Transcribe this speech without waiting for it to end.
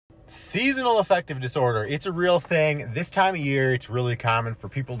Seasonal affective disorder. It's a real thing. This time of year, it's really common for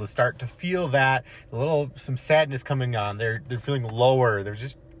people to start to feel that some sadness coming on. They're feeling lower. They're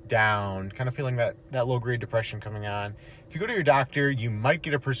just down, kind of feeling that low-grade depression coming on. If you go to your doctor, you might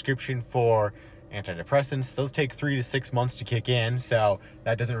get a prescription for antidepressants. Those take 3 to 6 months to kick in, so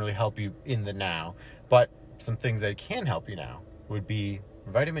that doesn't really help you in the now. But some things that can help you now would be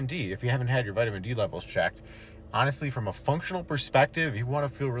vitamin D. If you haven't had your vitamin D levels checked, honestly, from a functional perspective, you want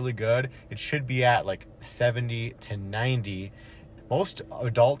to feel really good, it should be at like 70 to 90. Most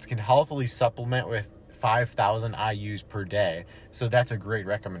adults can healthily supplement with 5,000 IUs per day. So that's a great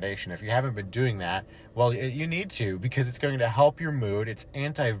recommendation. If you haven't been doing that, well, you need to, because it's going to help your mood. It's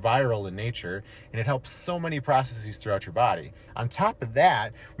antiviral in nature, and it helps so many processes throughout your body. On top of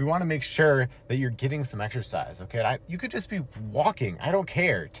that, we want to make sure that you're getting some exercise, okay? You could just be walking. I don't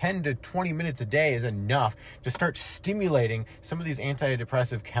care. 10 to 20 minutes a day is enough to start stimulating some of these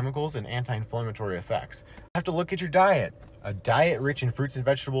antidepressive chemicals and anti-inflammatory effects. You have to look at your diet. A diet rich in fruits and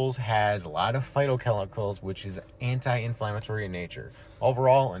vegetables has a lot of phytochemicals, which is anti-inflammatory in nature.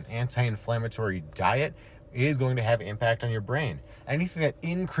 Overall, an anti-inflammatory diet is going to have impact on your brain. Anything that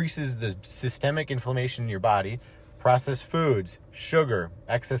increases the systemic inflammation in your body, processed foods, sugar,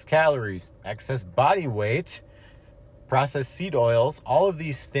 excess calories, excess body weight, processed seed oils, all of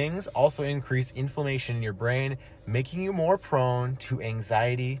these things also increase inflammation in your brain, making you more prone to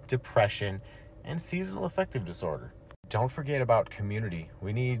anxiety, depression, and seasonal affective disorder. Don't forget about community.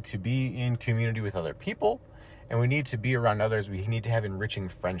 We need to be in community with other people, and we need to be around others. We need to have enriching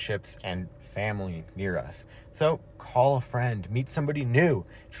friendships and family near us. So call a friend, meet somebody new,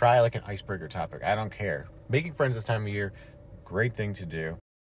 try like an icebreaker topic. I don't care. Making friends this time of year, great thing to do.